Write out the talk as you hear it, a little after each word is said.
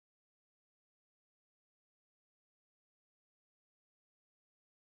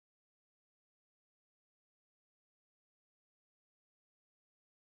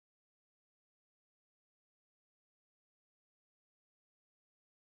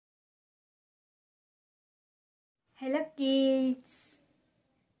Hello kids,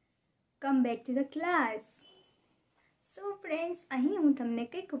 come back to the class. So friends, અહીં હું તમને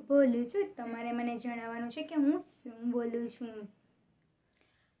કંઈક બોલું છું. તમારે મને જણાવવાનું છે કે હું શું બોલું છું.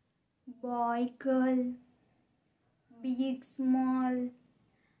 Boy girl, big small,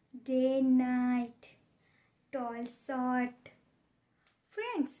 day night, tall short.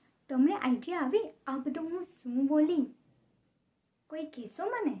 Friends, તમને આઈડિયા આવી આ બધું હું શું બોલી? કોઈ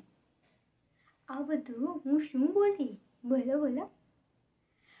કહેશો મને? આ બધું હું શું બોલી? બોલો બોલો.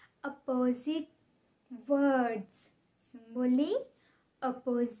 Opposite words. શું બોલી?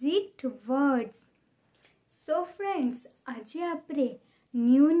 Opposite words. સો ફ્રેન્ડ્સ, આજે આપણે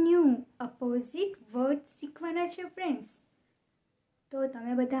ન્યૂ અપોઝિટ વર્ડ્સ શીખવાના છે ફ્રેન્ડ્સ. તો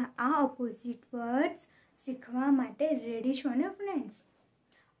તમે બધા આ અપોઝિટ વર્ડ્સ શીખવા માટે રેડી છો ને ફ્રેન્ડ્સ?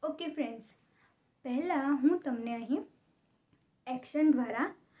 ઓકે ફ્રેન્ડ્સ, પહેલાં હું તમને અહીં એક્શન દ્વારા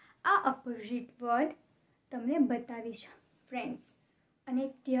આ અપોઝિટ વર્ડ તમને બતાવીશ ફ્રેન્ડ્સ, અને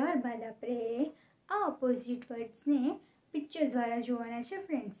ત્યારબાદ આપણે આ અપોઝિટ વર્ડ્સને પિક્ચર દ્વારા જોવાના છે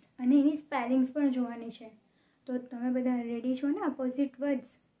ફ્રેન્ડ્સ, અને એની સ્પેલિંગ્સ પણ જોવાની છે. તો તમે બધા રેડી છો ને અપોઝિટ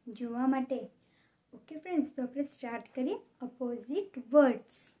વર્ડ્સ જોવા માટે? ઓકે ફ્રેન્ડ્સ, તો આપણે સ્ટાર્ટ કરીએ અપોઝિટ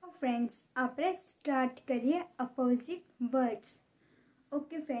વર્ડ્સ. ફ્રેન્ડ્સ, આપણે સ્ટાર્ટ કરીએ અપોઝિટ વર્ડ્સ.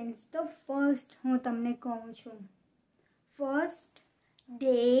 ઓકે ફ્રેન્ડ્સ, તો ફર્સ્ટ હું તમને કહું છું. First,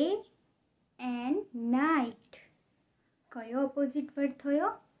 day and night. કયો ઓપોઝિટ વર્ડ થયો?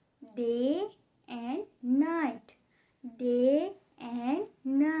 day and night. day and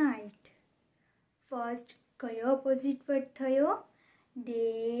night. First કયો ઓપોઝિટ વર્ડ થયો?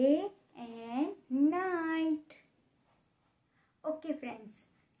 day and night. Okay friends,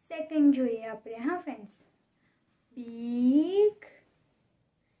 second જોઈએ આપણે. હા friends, big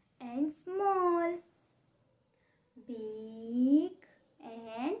and small. big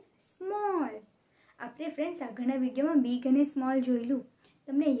and small. આપણે ફ્રેન્ડ્સ આગળના વિડીયોમાં બિગ અને સ્મોલ જોયેલું,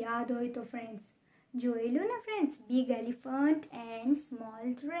 તમને યાદ હોય તો ફ્રેન્ડ્સ જોયેલું ને friends? Big elephant and small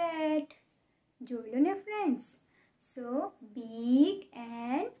rate જોયેલું ને friends? So big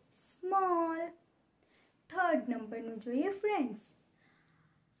and small. Third નંબરનું જોઈએ ફ્રેન્ડ્સ.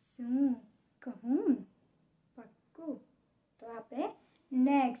 શું કહું? પક્કું. તો આપણે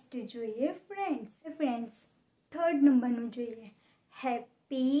નેક્સ્ટ જોઈએ ફ્રેન્ડ્સ. થર્ડ નંબરનું જોઈએ.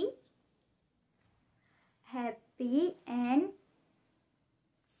 happy and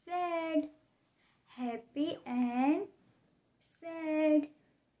sad. happy and sad.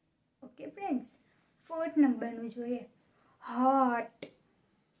 Okay friends, fourth નંબરનું જોઈએ. hot.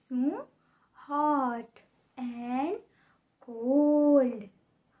 શું? hot and cold.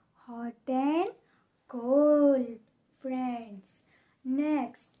 hot and cold friends.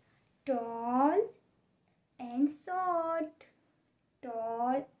 next, tall and short.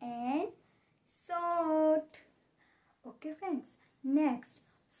 tall and short. Okay friends, next,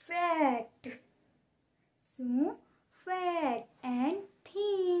 fat. શું? fat and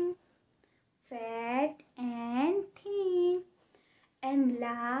thin. fat and thin. and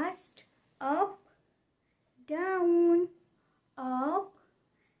last, up down. up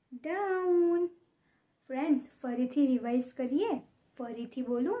down. friends, ફરીથી revise કરીએ. ફરીથી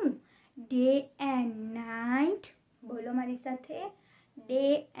બોલું. day and night. બોલો મારી સાથે.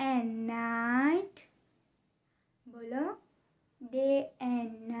 day and night. બોલો. day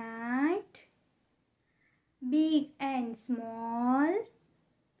and night. big and small.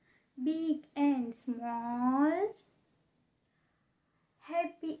 big and small.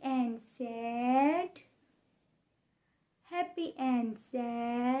 happy and sad. happy and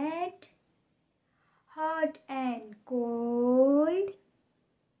sad. hot and cold.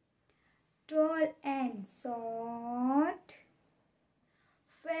 tall and short.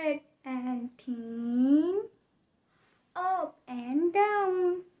 fat and thin. up and down.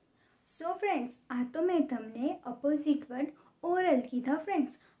 So friends, આ તો મેં તમને opposite word oral કીધા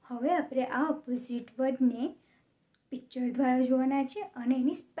friends. હવે આપણે આ opposite વર્ડને picture દ્વારા જોવાના છે અને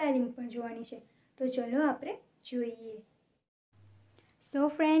એની સ્પેલિંગ પણ જોવાની છે. તો ચલો આપણે જોઈએ. સો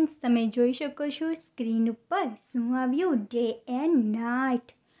ફ્રેન્ડ્સ, તમે જોઈ શકો છો સ્ક્રીન ઉપર શું આવ્યું? Day and night.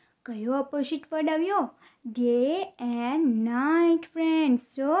 કયો અપોઝિટ વર્ડ આવ્યો? Day and night friends.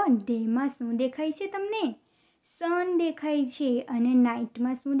 સો ડેમાં શું દેખાય છે તમને? સન દેખાય છે. અને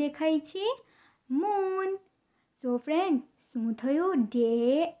નાઇટમાં શું દેખાય છે? મૂન. સો ફ્રેન્ડ, શું થયું? Day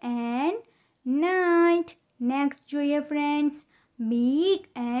and night. નેક્સ્ટ જોઈએ ફ્રેન્ડ્સ. Big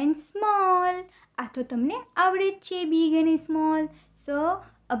and small. આ તો તમને આવડે જ છે, બિગ અને small. So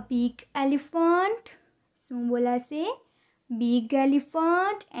a big elephant. શું બોલાશે? big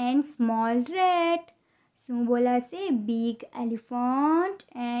elephant and small rat. શું બોલાશે? big elephant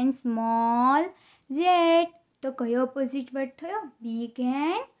and small rat. તો કયો ઓપોઝિટ વર્ડ થયો? Big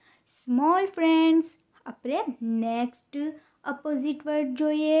and small friends. આપણે નેક્સ્ટ ઓપોઝિટ વર્ડ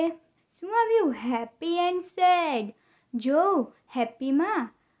જોઈએ. શું આવ્યું? Happy and said. જો હેપીમાં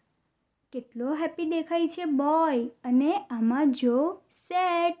કેટલો હેપી દેખાય છે બોય, અને આમાં જો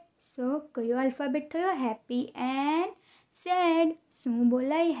સેડ. સો કયો આલ્ફાબેટ થયો? Happy and said. શું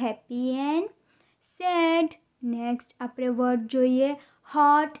બોલાય? Happy and said. નેક્સ્ટ આપણે વર્ડ જોઈએ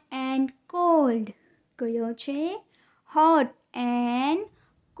હોટ એન્ડ કોલ્ડ. કયો છે? Hot and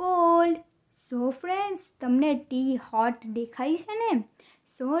cold. So friends, તમને ટી હોટ દેખાય છે ને?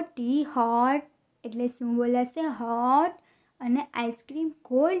 સો ટી હોટ એટલે શું બોલાશે? હોટ. અને આઈસ્ક્રીમ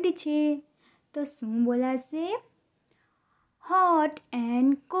કોલ્ડ છે તો શું બોલાશે? Hot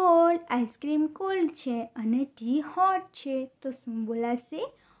and cold. Ice cream cold છે અને ટી હોટ છે તો શું બોલાશે?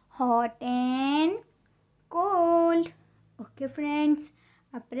 Hot and cold. Okay friends,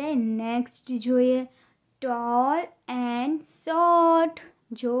 આપણે નેક્સ્ટ જોઈએ ટોલ એન્ડ શોર્ટ.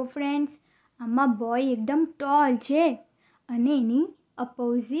 જો ફ્રેન્ડ્સ, આમાં બોય એકદમ ટોલ છે અને એની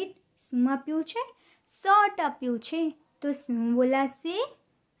અપોઝિટ શું આપ્યું છે? શોર્ટ આપ્યું છે તો શું બોલાશે?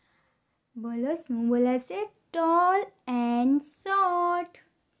 બોલો શું બોલાશે? Tall and short.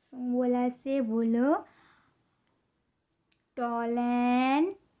 શું બોલાશે? બોલો. Tall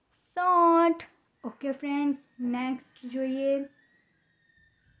and short. Okay friends, next જોઈએ.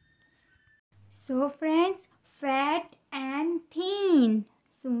 So friends, fat and thin.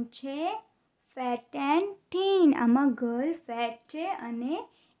 શું છે? Fat and thin. આમાં ગર્લ ફેટ છે અને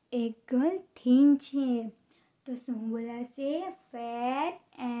એક ગર્લ થીન છે તો શું બોલાશે?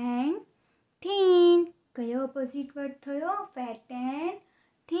 Fat and thin. કયો ઓપોઝિટ વર્ડ થયો? Fat and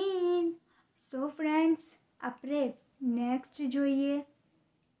thin. So friends, આપણે નેક્સ્ટ જોઈએ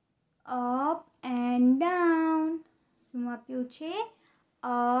અપ એન્ડ ડાઉન. શું આપ્યું છે?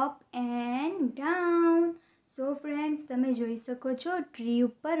 Up and down. So friends, તમે જોઈ શકો છો ટ્રી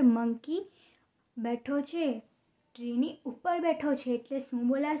ઉપર મંકી બેઠો છે. ટ્રીની ઉપર બેઠો છે એટલે શું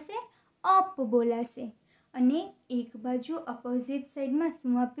બોલાશે? અપ બોલાશે. અને એક બાજુ અપોઝિટ સાઈડમાં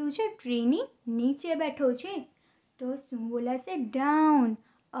શું આપ્યું છે? ટ્રીની નીચે બેઠો છે તો શું બોલાશે? Down.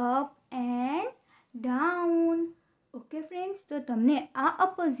 Up and down. Okay friends, તો તમને આ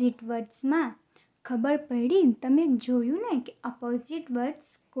અપોઝિટ વર્ડ્સમાં ખબર પડી? તમે જોયું ને કે અપોઝિટ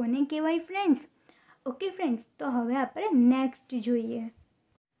વર્ડ્સ કોને કહેવાય ફ્રેન્ડ્સ? ઓકે ફ્રેન્ડ્સ, તો હવે આપણે નેક્સ્ટ જોઈએ.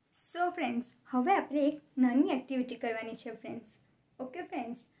 સો ફ્રેન્ડ્સ, હવે આપણે એક નાની એક્ટિવિટી કરવાની છે ફ્રેન્ડ્સ. ઓકે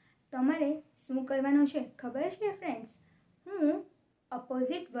ફ્રેન્ડ્સ, તમારે શું કરવાનું છે ખબર છે ફ્રેન્ડ્સ? હું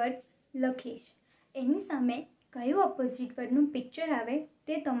અપોઝિટ વર્ડ્સ લખીશ, એની સામે કયું અપોઝિટ વર્ડનું પિક્ચર આવે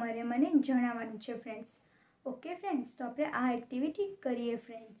તે તમારે મને જણાવવાનું છે ફ્રેન્ડ્સ. ઓકે ફ્રેન્ડ્સ, તો આપણે આ એક્ટિવિટી કરીએ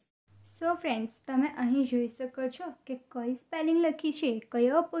ફ્રેન્ડ્સ. સો ફ્રેન્ડ્સ, તમે અહીં જોઈ શકો છો કે કઈ સ્પેલિંગ લખી છે,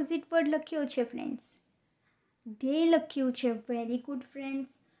 કયો અપોઝિટ વર્ડ લખ્યો છે ફ્રેન્ડ્સ? ડે લખ્યું છે. Very good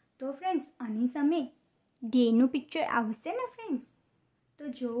friends. તો ફ્રેન્ડ્સ, આની સામે ડેનું પિક્ચર આવશે ને ફ્રેન્ડ્સ?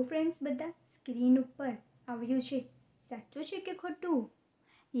 તો જો ફ્રેન્ડ્સ, બધા સ્ક્રીન ઉપર આવ્યું છે. સાચું છે કે ખોટું?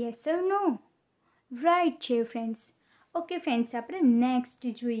 Yes or no? રાઈટ છે ફ્રેન્ડ્સ. ઓકે ફ્રેન્ડ્સ, આપણે નેક્સ્ટ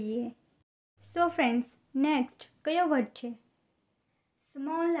જોઈએ. સો ફ્રેન્ડ્સ, નેક્સ્ટ કયો વર્ડ છે?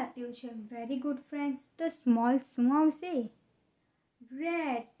 સ્મોલ આપ્યું છે. Very good friends. તો સ્મોલ શું આવશે?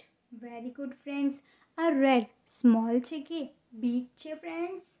 રેડ. Very good friends. આ રેડ સ્મોલ છે કે બિગ છે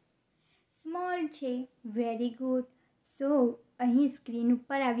ફ્રેન્ડ્સ? સ્મોલ છે. Very good. સો અહીં સ્ક્રીન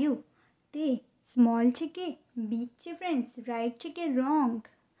ઉપર આવ્યું તે સ્મોલ છે કે બિગ છે ફ્રેન્ડ્સ? રાઈટ છે કે રોંગ?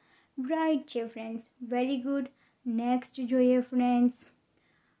 રાઈટ છે ફ્રેન્ડ્સ. Very good. નેક્સ્ટ જોઈએ ફ્રેન્ડ્સ.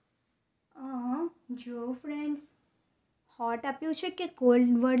 જો ફ્રેન્ડ્સ, હોટ આપ્યું છે કે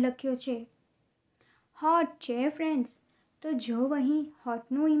કોલ્ડ વર્ડ લખ્યો છે? હોટ છે ફ્રેન્ડ્સ. તો જો અહીં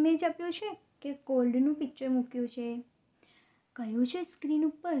હોટનું ઇમેજ આપ્યું છે કે કોલ્ડનું પિક્ચર મૂક્યું છે? કયું છે સ્ક્રીન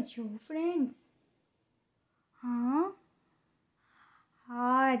ઉપર? જો ફ્રેન્ડ્સ. હા,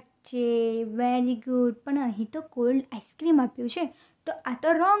 હોટ છે. Very good. પણ અહીં તો કોલ્ડ આઈસ્ક્રીમ આપ્યું છે તો આ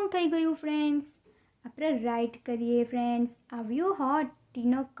તો રોંગ થઈ ગયું ફ્રેન્ડ્સ. આપણે રાઈટ કરીએ ફ્રેન્ડ્સ. આવ્યું હોટ.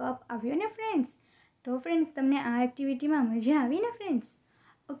 ટીનો કપ આવ્યો ને ફ્રેન્ડ્સ? તો ફ્રેન્ડ્સ, તમને આ એક્ટિવિટીમાં મજા આવી ને ફ્રેન્ડ્સ?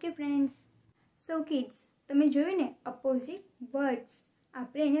 Okay friends. સો કિડ્સ, તમે જોયું ને અપોઝિટ વર્ડ્સ.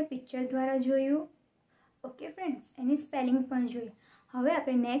 આપણે એને પિક્ચર દ્વારા જોયું. ઓકે ફ્રેન્ડ્સ, એની સ્પેલિંગ પણ જોઈ. હવે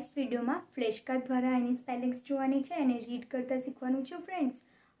આપણે નેક્સ્ટ વિડીયોમાં ફ્લેશકાર્ડ દ્વારા એની સ્પેલિંગ્સ જોવાની છે, એને રીડ કરતાં શીખવાનું છે ફ્રેન્ડ્સ.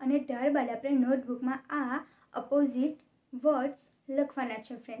 અને ત્યારબાદ આપણે નોટબુકમાં આ અપોઝિટ વર્ડ્સ લખવાના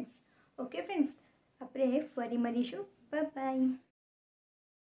છે ફ્રેન્ડ્સ. ઓકે ફ્રેન્ડ્સ, આપણે ફરી મળીશું. Bye bye.